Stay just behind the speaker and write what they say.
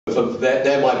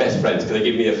They're my best friends because they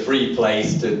give me a free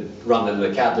place to run an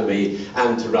academy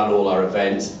and to run all our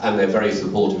events, and they're very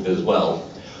supportive as well.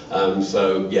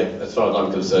 So yeah, as far as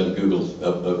I'm concerned, Google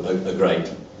are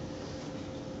great.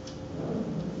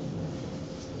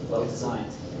 Well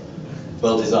designed.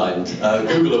 Well designed.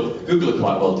 Google are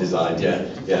quite well designed.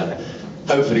 Yeah.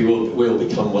 Hopefully we'll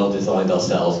become well designed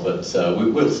ourselves, but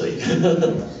we'll see.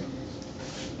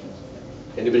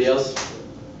 Anybody else?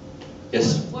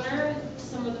 Yes. What are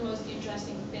some of the most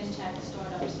interesting fintech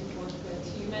startups you've worked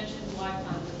with? You mentioned YPlan,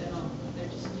 but they're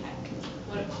just tech.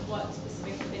 What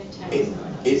specific fintech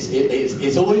startups?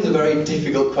 It's always a very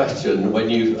difficult question when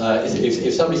you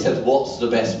if somebody says what's the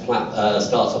best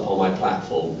startup on my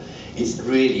platform. It's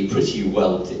really pretty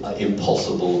well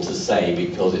impossible to say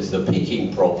because it's the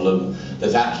picking problem.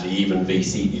 There's actually even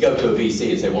VC. You go to a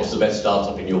VC and say, what's the best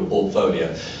startup in your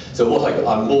portfolio? So what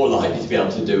I'm more likely to be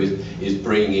able to do is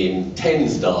bring in 10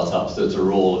 startups that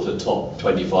are all at the top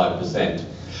 25%.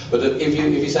 But if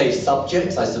you say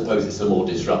subjects, I suppose it's the more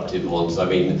disruptive ones. I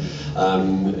mean,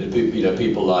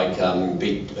 people like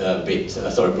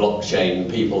blockchain,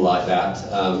 people like that.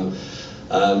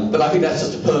 But I think that's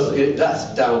just that's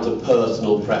down to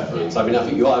personal preference. I mean, I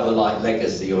think you either like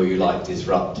legacy or you like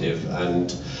disruptive,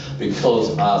 and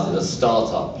because ours is a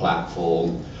startup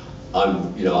platform,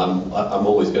 I'm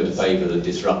always going to favour the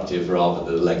disruptive rather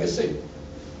than the legacy.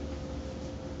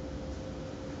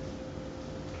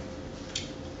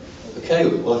 Okay,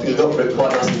 well I think we got through it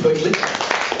quite nice and quickly.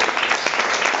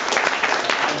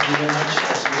 Thank you very much.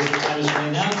 The time is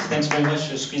running out. Thanks very much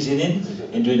for squeezing in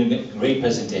and doing a great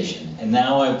presentation. And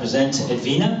now I present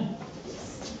Edwina.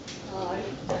 Hi.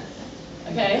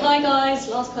 Okay, hi guys,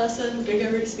 last person, gonna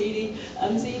go really speedy.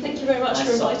 Z, thank you very much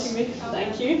for inviting me.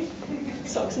 Thank you.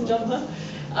 Socks and jumper.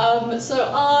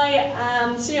 So I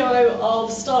am COO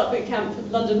of Startup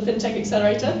Bootcamp London FinTech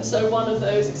Accelerator, so one of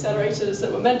those accelerators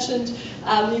that were mentioned.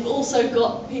 You've also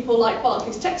got people like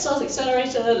Barclays Techstars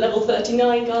Accelerator, Level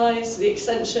 39 guys, the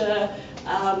Accenture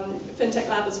FinTech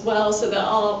Lab as well, so there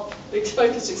are big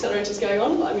focused accelerators going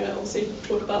on, but I'm going to obviously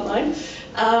talk about mine.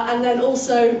 And then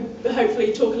also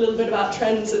hopefully talk a little bit about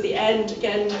trends at the end,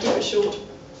 again, keep it short.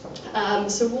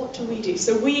 So what do we do?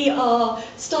 So we are,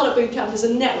 Startup Bootcamp is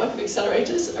a network of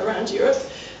accelerators around Europe,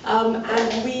 and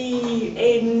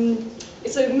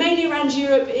so mainly around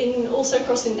Europe, also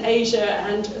across in Asia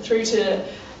and through to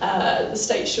the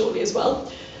States shortly as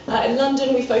well. In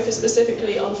London we focus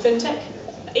specifically on fintech.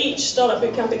 Each Startup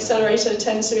Bootcamp accelerator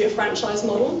tends to be a franchise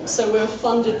model, so we're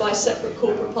funded by separate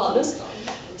corporate partners.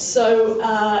 So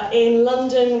in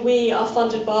London we are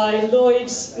funded by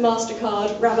Lloyds,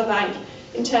 MasterCard, Rabobank,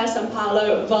 Inter San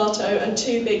Paolo, Avato, and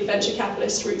two big venture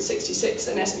capitalists, Route 66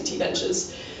 and SBT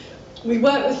Ventures. We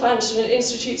work with financial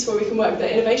institutes where we can work with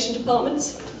their innovation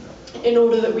departments in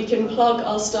order that we can plug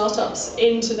our startups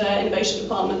into their innovation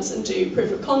departments and do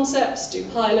proof of concepts, do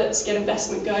pilots, get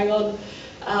investment going on.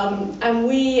 And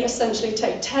we essentially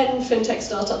take 10 fintech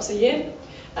startups a year,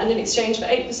 and in exchange for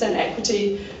 8%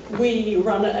 equity, we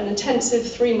run an intensive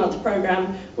 3-month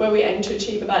program where we aim to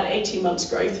achieve about 18 months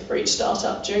growth for each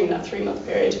startup during that 3-month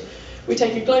period. We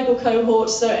take a global cohort,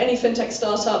 so any fintech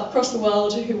startup across the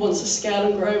world who wants to scale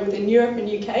and grow within Europe and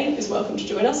UK is welcome to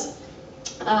join us.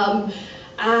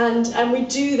 And we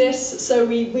do this, so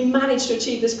we manage to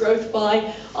achieve this growth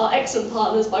by our excellent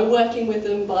partners, by working with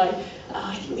them, by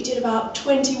I think we did about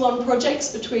 21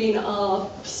 projects between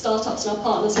our startups and our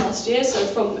partners last year, so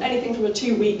from anything from a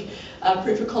 2-week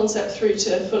proof of concept through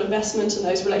to full investment, and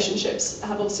those relationships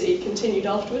have obviously continued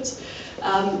afterwards.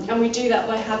 And we do that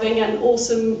by having an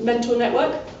awesome mentor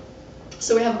network.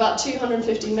 So we have about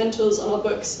 250 mentors on our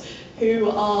books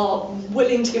who are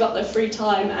willing to give up their free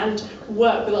time and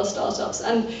work with our startups.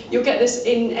 And you'll get this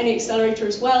in any accelerator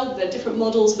as well. There are different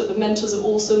models, but the mentors are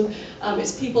awesome.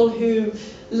 It's people who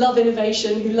love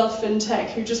innovation, who love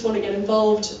fintech, who just want to get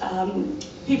involved.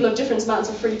 People have different amounts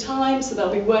of free time, so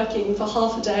they'll be working for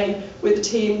half a day with the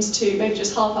teams to maybe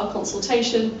just half-hour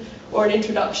consultation or an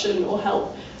introduction or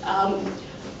help.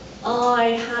 I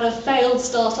had a failed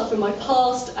startup in my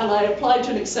past, and I applied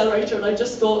to an accelerator, and I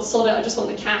just thought, sod it, I just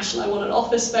want the cash and I want an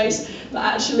office space. But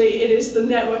actually, it is the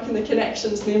network and the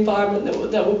connections and the environment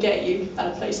that will get you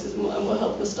places and will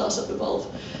help the startup evolve.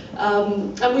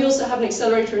 And we also have an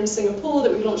accelerator in Singapore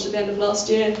that we launched at the end of last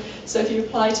year. So if you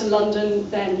apply to London,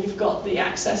 then you've got the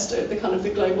access to the kind of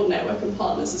the global network and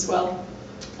partners as well.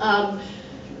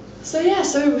 So yeah,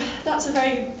 so that's a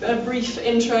very brief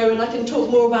intro, and I can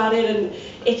talk more about it. And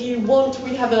if you want,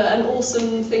 we have an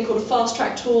awesome thing called a fast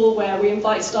track tour where we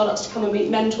invite startups to come and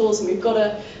meet mentors, and we've got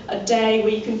a day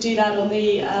where you can do that on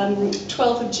the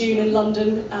 12th of June in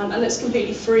London, and it's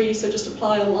completely free. So just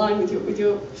apply online with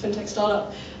your fintech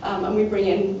startup, and we bring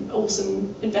in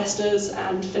awesome investors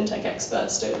and fintech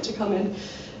experts to come in.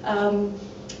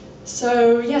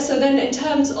 So yeah, so then in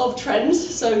terms of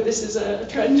trends, so this is a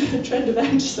trend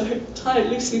event, so tie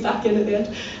it loosely back in at the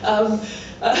end.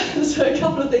 So a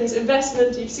couple of things: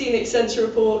 investment. You've seen the Accenture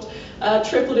report,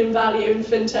 tripled in value in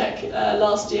fintech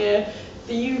last year.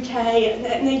 The UK,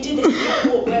 and they did this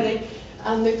report where they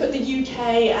put the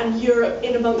UK and Europe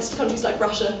in amongst countries like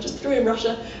Russia, just threw in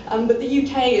Russia, but the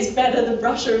UK is better than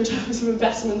Russia in terms of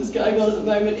investment that's going on at the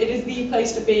moment. It is the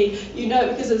place to be, you know,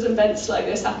 because there's events like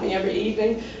this happening every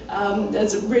evening.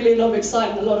 There's really a lot of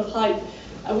excitement, a lot of hype.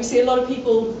 We see a lot of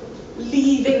people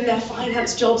leaving their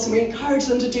finance jobs, and we encourage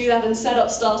them to do that and set up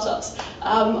startups.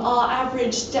 Our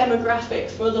average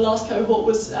demographic for the last cohort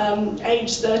was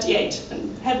age 38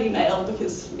 and heavily male,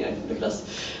 because, you know, look at us.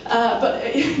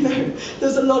 But you know,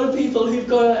 there's a lot of people who've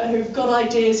got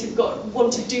ideas,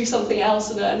 want to do something else,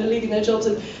 and are leaving their jobs,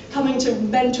 and coming to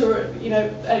mentor, you know,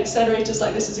 accelerators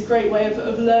like this is a great way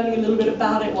of learning a little bit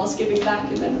about it whilst giving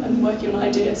back and working on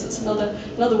ideas. It's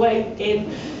another way in.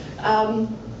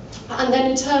 And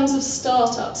then in terms of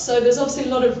startups, so there's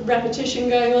obviously a lot of repetition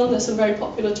going on. There's some very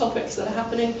popular topics that are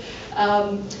happening.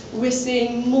 We're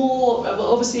seeing more,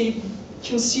 well, obviously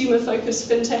consumer-focused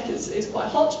fintech is quite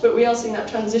hot, but we are seeing that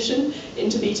transition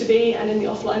into B2B and in the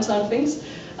offline side of things.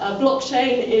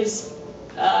 Blockchain is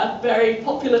a very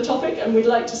popular topic, and we'd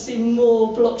like to see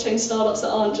more blockchain startups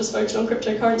that aren't just focused on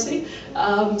cryptocurrency.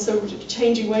 So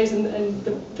changing ways in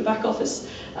the back office,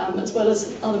 as well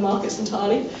as other markets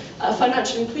entirely.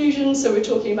 Financial inclusion, so we're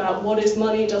talking about what is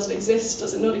money, does it exist,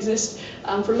 does it not exist?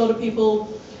 For a lot of people,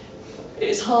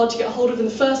 it's hard to get hold of in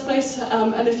the first place,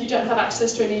 and if you don't have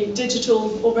access to any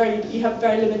digital, or you have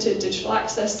very limited digital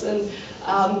access, then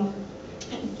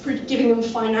giving them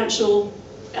financial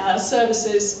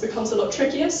services becomes a lot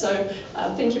trickier. So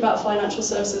thinking about financial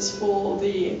services for I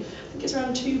think it's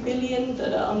around 2 billion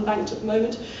that are unbanked at the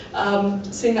moment.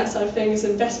 Seeing that side of things,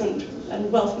 investment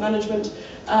and wealth management,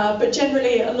 but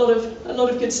generally a lot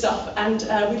of good stuff. And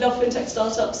we love fintech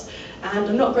startups. And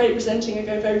I'm not great at presenting, I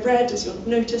go very red, as you'll have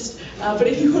noticed. But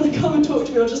if you want to come and talk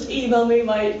to me, or just email me,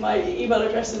 my email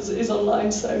address is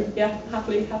online. So yeah,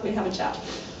 happily have a chat.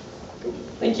 Cool.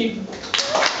 Thank you.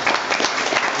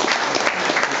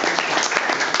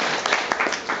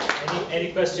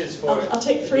 Any questions for? I'll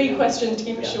take 3 questions to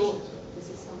keep it short.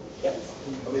 Yep.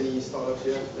 How many startups do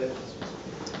you have today?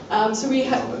 So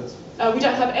we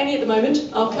don't have any at the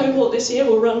moment. Our cohort this year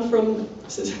will run from,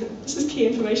 this is key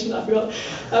information that I forgot.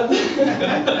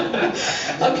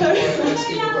 Our cohort,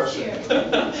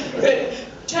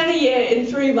 10 a year in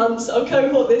 3 months. Our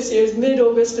cohort this year is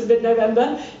mid-August to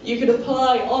mid-November. You can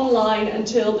apply online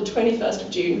until the 21st of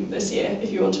June this year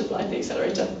if you want to apply to the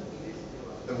accelerator.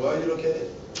 And where are you located?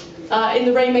 In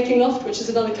the Rainmaking Loft, which is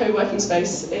another co-working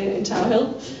space in Tower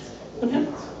Hill.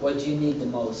 What do you need the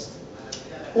most?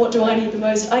 What do I need the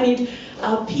most? I need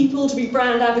people to be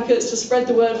brand advocates, to spread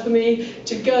the word for me,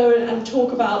 to go and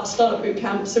talk about Startup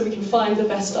Bootcamp so we can find the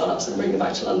best startups and bring them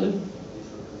back to London.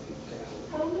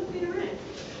 How long have you been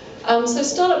around? So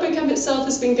Startup Bootcamp itself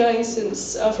has been going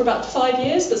since for about 5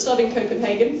 years, but started in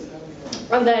Copenhagen.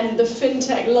 And then the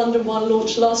FinTech London one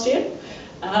launched last year.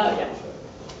 Yeah.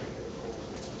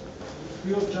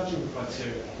 Your judging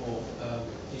criteria for,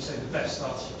 you say the best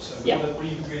startups, so Yeah. what are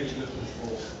you really looking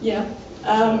for? Yeah.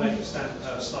 To make a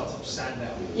startup stand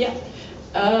out? Yeah.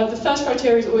 The first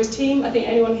criteria is always team. I think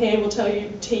anyone here will tell you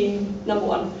team number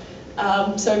 1.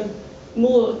 So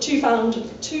two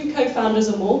co-founders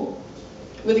or more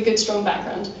with a good, strong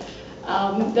background.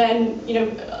 Then, you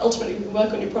know, ultimately we can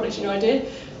work on your product and your idea,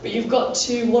 but you've got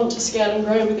to want to scale and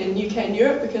grow within UK and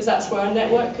Europe, because that's where our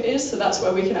network is, so that's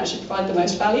where we can actually provide the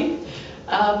most value.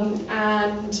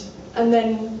 And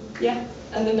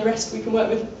then the rest we can work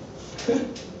with.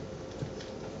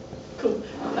 Cool.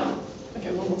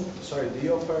 Okay, one more. Sorry, do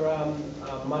you offer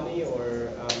money or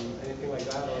anything like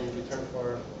that in return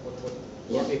for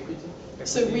what equity?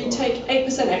 So we take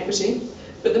 8% equity,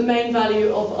 but the main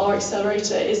value of our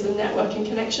accelerator is the networking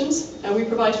connections, and we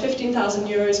provide 15,000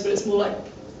 euros, but it's more like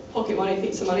pocket money,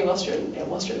 pizza money whilst you're in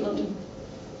London.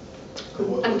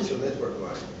 Cool. What's your network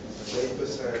like?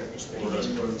 8% it's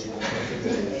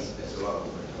a lot.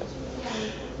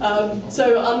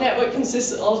 So our network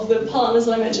consists of the partners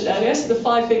I mentioned earlier, so the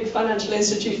 5 big financial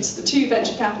institutes, the 2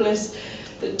 venture capitalists,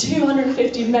 the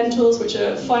 250 mentors, which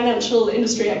are financial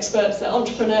industry experts, they're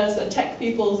entrepreneurs, they're tech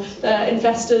people, they're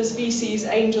investors, VCs,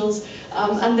 angels,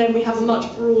 and then we have a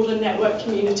much broader network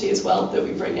community as well that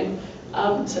we bring in.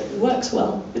 So it works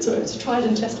well. It's a tried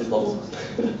and tested model.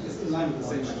 It's in line with the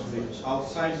same actually.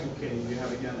 Outside UK, you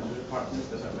have again other partners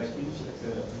that are backing, like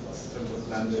in terms of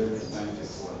lenders,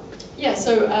 banks. Yeah,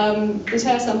 so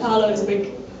Intesa San Paolo is a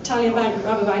big Italian bank,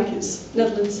 Rabobank is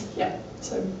Netherlands, yeah,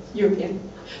 so European.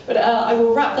 But I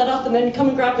will wrap that up and then come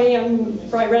and grab me. I'm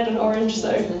bright red and orange,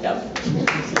 so yeah.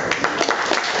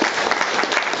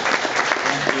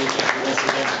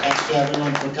 Thanks to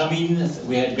everyone for coming.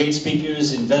 We had great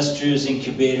speakers, investors,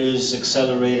 incubators,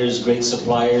 accelerators, great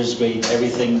suppliers, great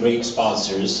everything, great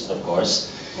sponsors, of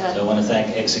course. Yeah. So I want to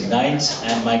thank XIgnite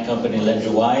and my company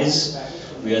LenderWise.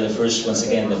 We are the first, once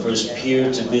again, the first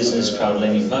peer-to-business crowd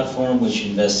lending platform which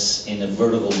invests in a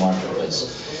vertical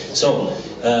marketplace. So,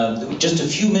 just a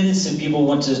few minutes if people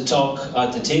want to talk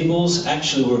at the tables.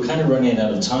 Actually, we're kind of running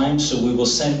out of time, so we will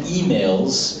send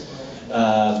emails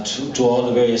to all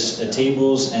the various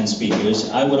tables and speakers.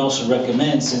 I would also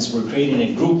recommend, since we're creating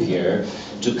a group here,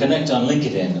 to connect on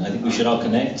LinkedIn. I think we should all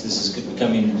connect. This is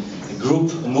becoming a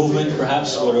group, a movement,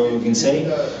 perhaps, whatever we can say.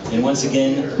 And once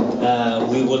again,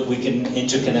 we can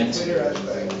interconnect.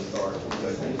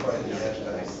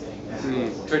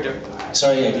 Twitter.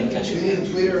 Sorry, I didn't catch You it.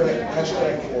 need Twitter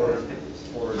hashtag for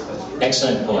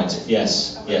Excellent point.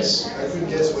 Yes, yes. I couldn't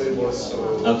guess what it was, so.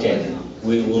 Okay,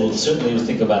 we will certainly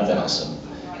think about that also.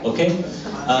 Okay?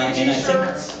 And I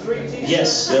think,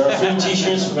 yes, there are free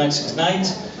t-shirts from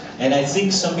XIgnite, and I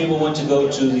think some people want to go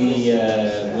to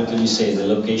the, what do we say, the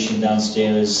location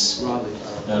downstairs?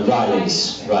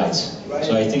 Raleigh's, right.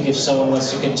 So I think if someone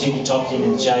wants to continue talking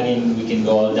and chatting, we can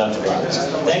go all down to Raleigh's.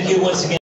 Thank you once again.